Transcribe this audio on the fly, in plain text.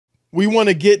we want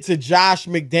to get to Josh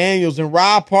McDaniels, and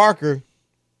Rob Parker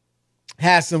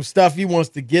has some stuff he wants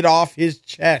to get off his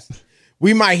chest.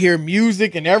 We might hear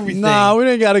music and everything. Nah, we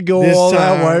didn't got to go all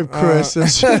that way, Chris.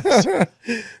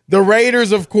 The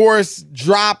Raiders, of course,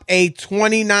 drop a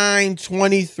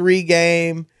 29-23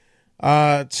 game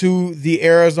to the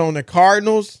Arizona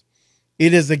Cardinals.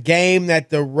 It is a game that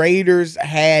the Raiders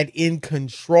had in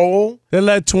control. They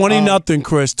led 20-0,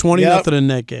 Chris. 20-0 in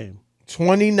that game.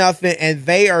 20-0, and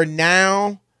they are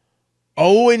now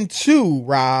 0-2,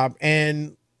 Rob.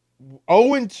 And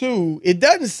 0-2, it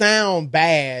doesn't sound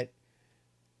bad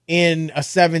in a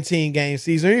 17-game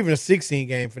season, or even a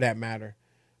 16-game for that matter.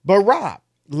 But, Rob,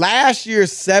 last year,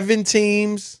 7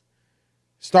 teams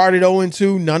started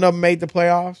 0-2. None of them made the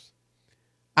playoffs.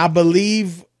 I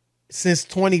believe since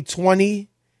 2020,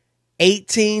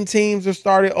 18 teams have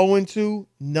started 0-2.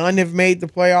 None have made the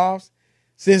playoffs.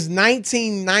 Since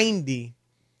 1990,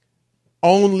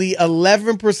 only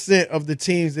 11% of the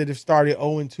teams that have started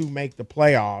 0-2 make the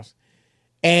playoffs.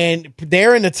 And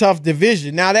they're in a tough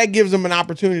division. Now, that gives them an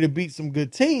opportunity to beat some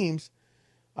good teams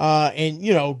and,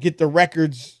 get the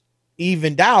records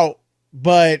evened out.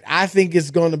 But I think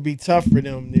it's going to be tough for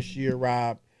them this year,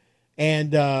 Rob.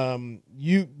 And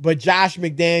but Josh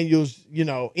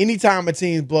McDaniels, anytime a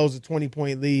team blows a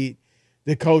 20-point lead,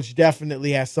 the coach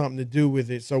definitely has something to do with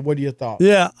it. So what are your thoughts?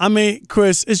 Yeah, I mean,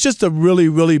 Chris, it's just a really,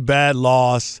 really bad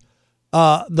loss.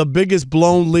 The biggest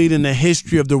blown lead in the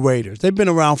history of the Raiders. They've been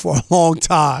around for a long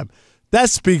time. That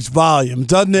speaks volumes,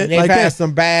 doesn't it? And they've had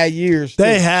some bad years, too.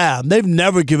 They have. They've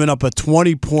never given up a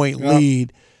 20-point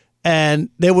lead. And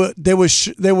they were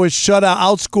shut out,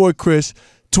 outscored, Chris,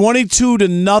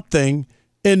 22-0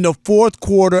 in the fourth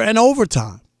quarter and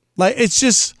overtime. Like, it's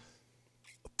just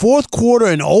fourth quarter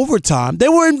and overtime. They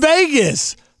were in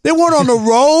Vegas. They weren't on the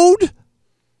road.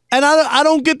 And I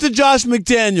don't get the Josh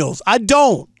McDaniels. I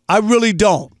don't. I really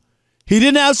don't. He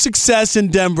didn't have success in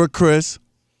Denver, Chris.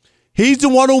 He's the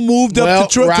one who moved up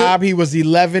to Rob, he was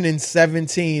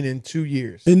 11-17 in 2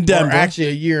 years. In Denver. Or actually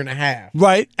a year and a half.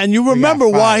 Right. And you remember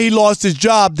why he lost his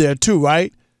job there too,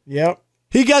 right? Yep.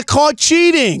 He got caught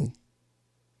cheating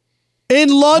in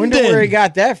London. Wonder where he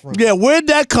got that from. Yeah, where'd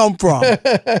that come from?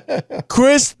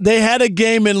 Chris, they had a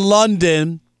game in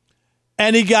London,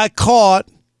 and he got caught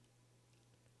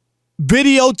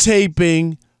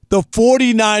videotaping the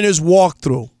 49ers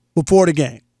walkthrough before the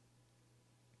game.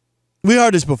 We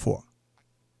heard this before.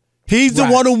 He's the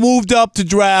one who moved up to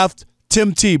draft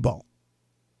Tim Tebow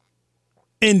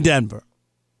in Denver.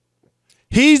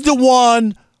 He's the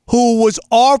one who was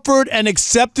offered and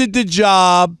accepted the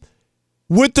job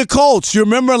with the Colts. You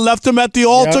remember, left him at the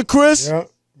altar, Chris?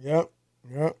 Yep.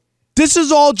 This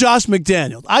is all Josh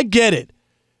McDaniels. I get it.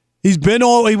 He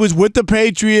was with the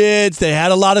Patriots. They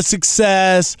had a lot of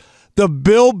success. The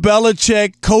Bill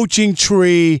Belichick coaching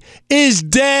tree is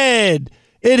dead.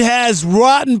 It has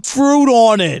rotten fruit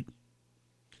on it.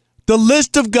 The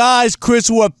list of guys, Chris,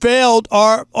 who have failed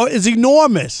is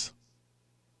enormous.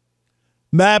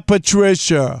 Matt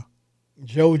Patricia.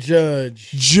 Joe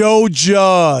Judge.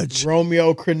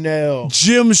 Romeo Crennel.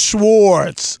 Jim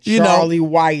Schwartz. Charlie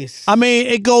Weiss. I mean,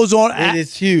 it goes on. It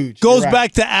is huge. Goes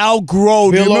back to Al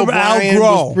Groh. Bill Do you remember O'Brien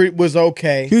Al Groh? was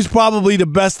okay. He was probably the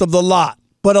best of the lot.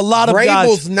 But a lot of guys.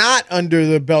 Vrabel's not under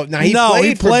the belt. Now,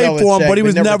 he played for him, but he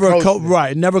was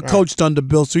never coached under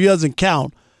Bill, so he doesn't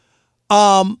count.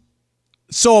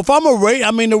 So if I'm a Raider,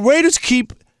 I mean, the Raiders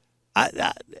keep.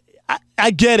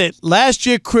 I get it. Last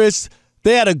year, Chris,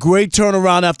 they had a great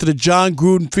turnaround after the John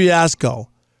Gruden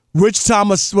fiasco. Rich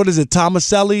Thomas, what is it?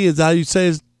 Tomaselli? Is that how you say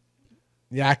his?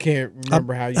 Yeah, I can't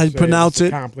remember how you pronounce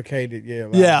it. Complicated,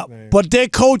 name. But their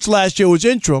coach last year was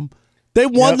interim. They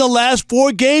won the last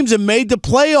 4 games and made the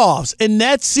playoffs. And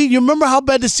that season, you remember how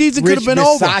bad the season could have been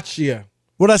over?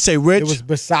 What'd I say, Rich? It was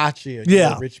Bisaccia.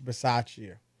 Yeah. Rich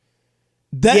Bisaccia.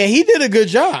 He did a good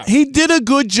job. He did a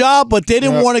good job, but they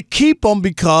didn't want to keep him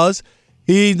because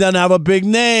he doesn't have a big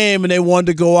name, and they wanted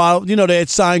to go out. They had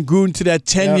signed Gruden to that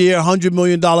 10-year, $100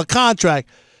 million contract.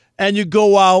 And you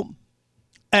go out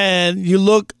and you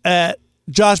look at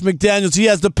Josh McDaniels. He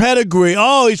has the pedigree.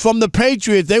 Oh, he's from the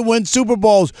Patriots. They win Super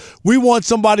Bowls. We want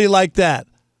somebody like that.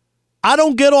 I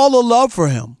don't get all the love for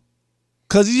him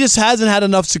because he just hasn't had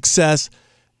enough success.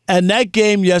 And that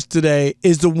game yesterday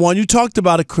is the one, you talked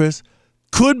about it, Chris,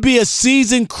 could be a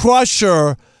season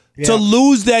crusher to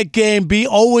lose that game, be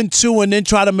 0-2, and then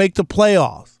try to make the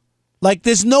playoffs. Like,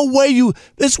 there's no way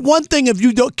it's one thing if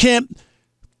you can't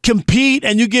compete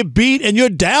and you get beat and you're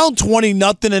down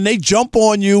 20-0 and they jump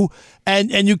on you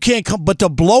and you can't come. But to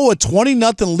blow a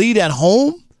 20-0 lead at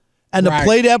home and to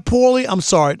play that poorly, I'm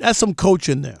sorry, that's some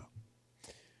coaching there.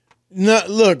 No,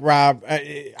 look, Rob,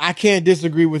 I can't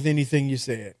disagree with anything you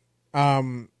said.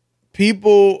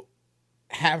 People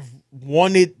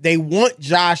they want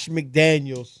Josh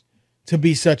McDaniels to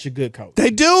be such a good coach. They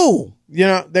do.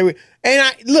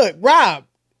 Look, Rob,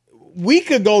 we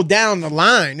could go down the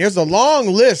line. There's a long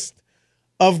list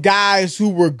of guys who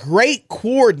were great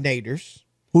coordinators.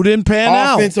 Who didn't pan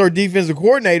out. Offense or defensive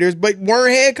coordinators, but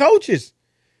weren't head coaches.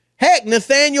 Heck,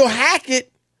 Nathaniel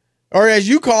Hackett, or as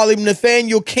you call him,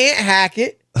 Nathaniel Can't Hack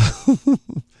It.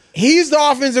 He's the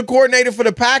offensive coordinator for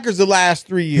the Packers the last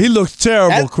 3 years. He looks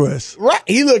terrible, Chris. Right.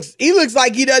 He looks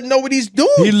like he doesn't know what he's doing.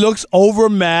 He looks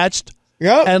overmatched.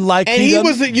 Yep. And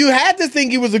you had to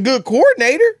think he was a good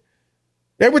coordinator.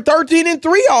 They were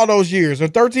 13-3 all those years, or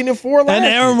 13-4 last year. And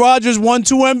Aaron Rodgers won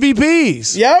 2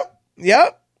 MVPs.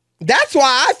 Yep. That's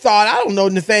why I thought, I don't know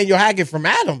Nathaniel Hackett from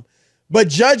Adam, but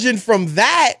judging from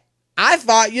that, I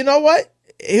thought, you know what?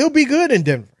 He'll be good in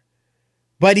Denver.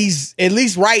 But he's, at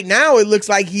least right now, it looks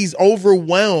like he's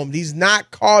overwhelmed. He's not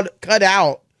cut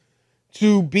out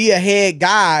to be a head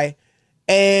guy.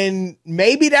 And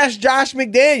maybe that's Josh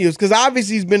McDaniels, because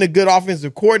obviously he's been a good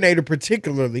offensive coordinator,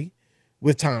 particularly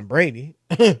with Tom Brady.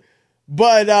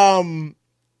 But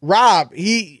Rob,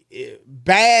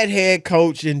 bad head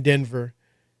coach in Denver,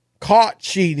 caught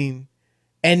cheating,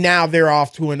 and now they're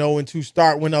off to an 0-2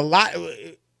 start when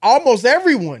almost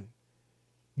everyone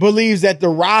believes that the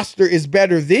roster is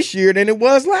better this year than it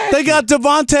was last year. They got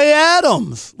Devontae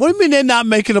Adams. What do you mean they're not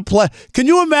making a play? Can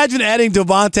you imagine adding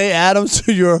Devontae Adams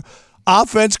to your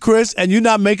offense, Chris, and you're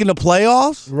not making the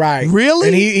playoffs? Right. Really?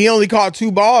 And he only caught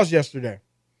 2 balls yesterday.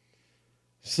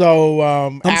 So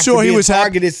I'm sure he was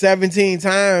targeted 17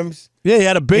 times. Yeah, he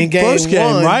had a big first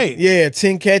game, right? Yeah,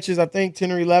 10 catches, I think,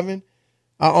 10 or 11.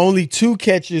 Only 2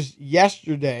 catches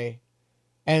yesterday.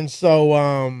 And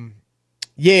so,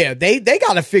 they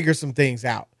got to figure some things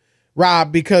out,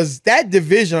 Rob, because that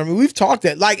division, I mean, we've talked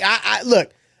that. Like,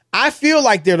 I feel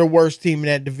like they're the worst team in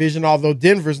that division, although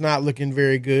Denver's not looking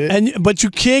very good. But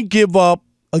you can't give up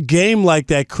a game like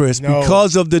that, Chris,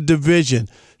 because of the division.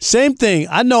 Same thing.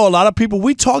 I know a lot of people,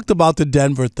 we talked about the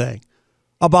Denver thing,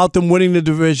 about them winning the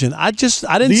division. I didn't see it.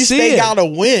 At least they got to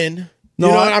win. No,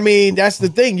 you know what I mean? That's the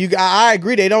thing. I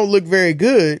agree they don't look very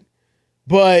good,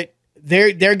 but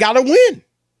they're got to win.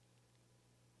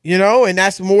 You know, and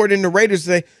that's more than the Raiders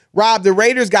say. Rob, the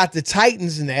Raiders got the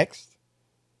Titans next.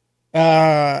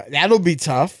 That'll be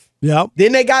tough. Yep.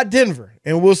 Then they got Denver,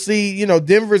 and we'll see. You know,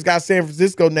 Denver's got San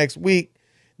Francisco next week.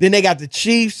 Then they got the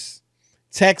Chiefs,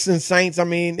 Texans, Saints. I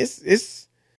mean, it's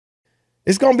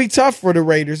going to be tough for the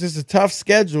Raiders. It's a tough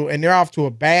schedule, and they're off to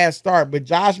a bad start. But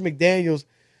Josh McDaniels,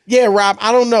 yeah, Rob,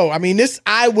 I don't know. I mean,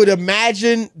 I would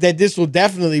imagine that this will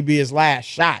definitely be his last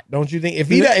shot, don't you think?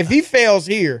 If he fails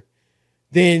here,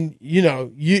 then, you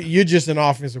know, you're just an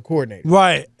offensive coordinator.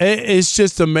 Right. It's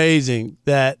just amazing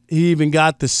that he even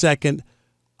got the second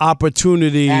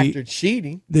opportunity. After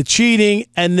cheating. The cheating,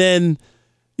 and then,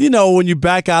 you know, when you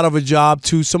back out of a job,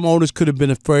 too, some owners could have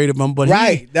been afraid of him. But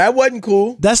that wasn't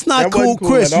cool. That's not cool,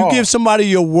 Chris. You give somebody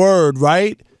your word,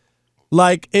 right?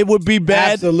 Like, it would be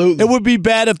bad. Absolutely. It would be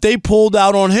bad if they pulled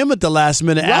out on him at the last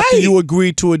minute after you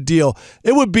agreed to a deal.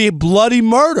 It would be bloody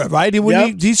murder, right?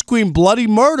 He screamed bloody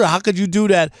murder. How could you do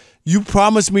that? You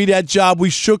promised me that job. We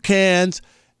shook hands,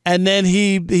 and then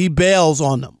he bails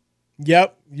on them.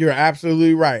 Yep, you're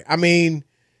absolutely right. I mean,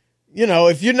 you know,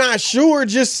 if you're not sure,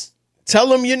 just tell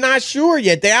them you're not sure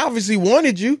yet. They obviously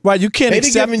wanted you. Right, you can't accept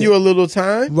it. They've given you a little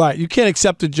time. Right, you can't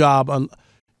accept a job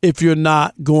if you're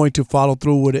not going to follow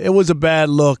through with it. It was a bad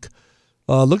look.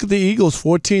 Look at the Eagles,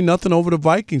 14-0 over the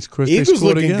Vikings, Chris. Eagles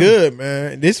looking good,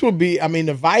 man. This will be, I mean,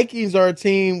 the Vikings are a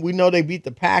team, we know they beat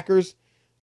the Packers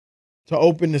to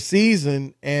open the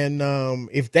season. And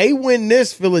if they win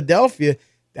this, Philadelphia,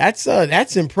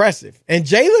 that's impressive. And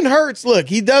Jalen Hurts, look,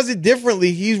 he does it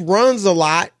differently. He runs a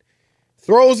lot,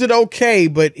 throws it okay,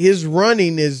 but his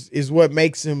running is what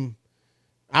makes him,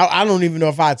 I don't even know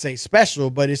if I'd say special,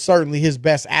 but it's certainly his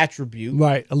best attribute.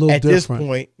 Right, a little different. At this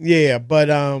point. Yeah, but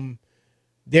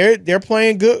they're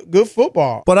playing good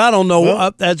football. But I don't know,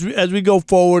 well, as we go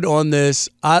forward on this,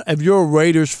 if you're a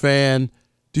Raiders fan,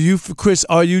 Chris,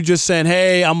 are you just saying,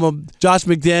 hey, I'm a Josh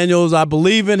McDaniels, I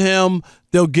believe in him,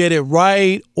 they'll get it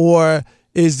right? Or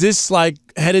is this like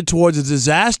headed towards a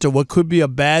disaster, what could be a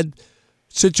bad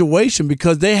situation?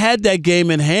 Because they had that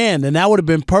game in hand, and that would have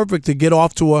been perfect to get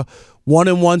off to a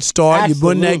 1-1 start. Absolutely. You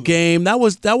win that game. That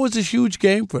was a huge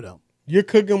game for them. You're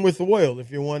cooking with oil if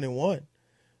you're 1-1.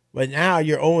 But now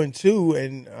you're 0-2,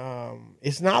 and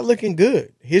it's not looking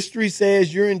good. History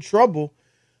says you're in trouble.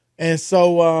 And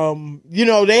so, you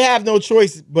know, they have no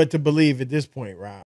choice but to believe at this point, Rob.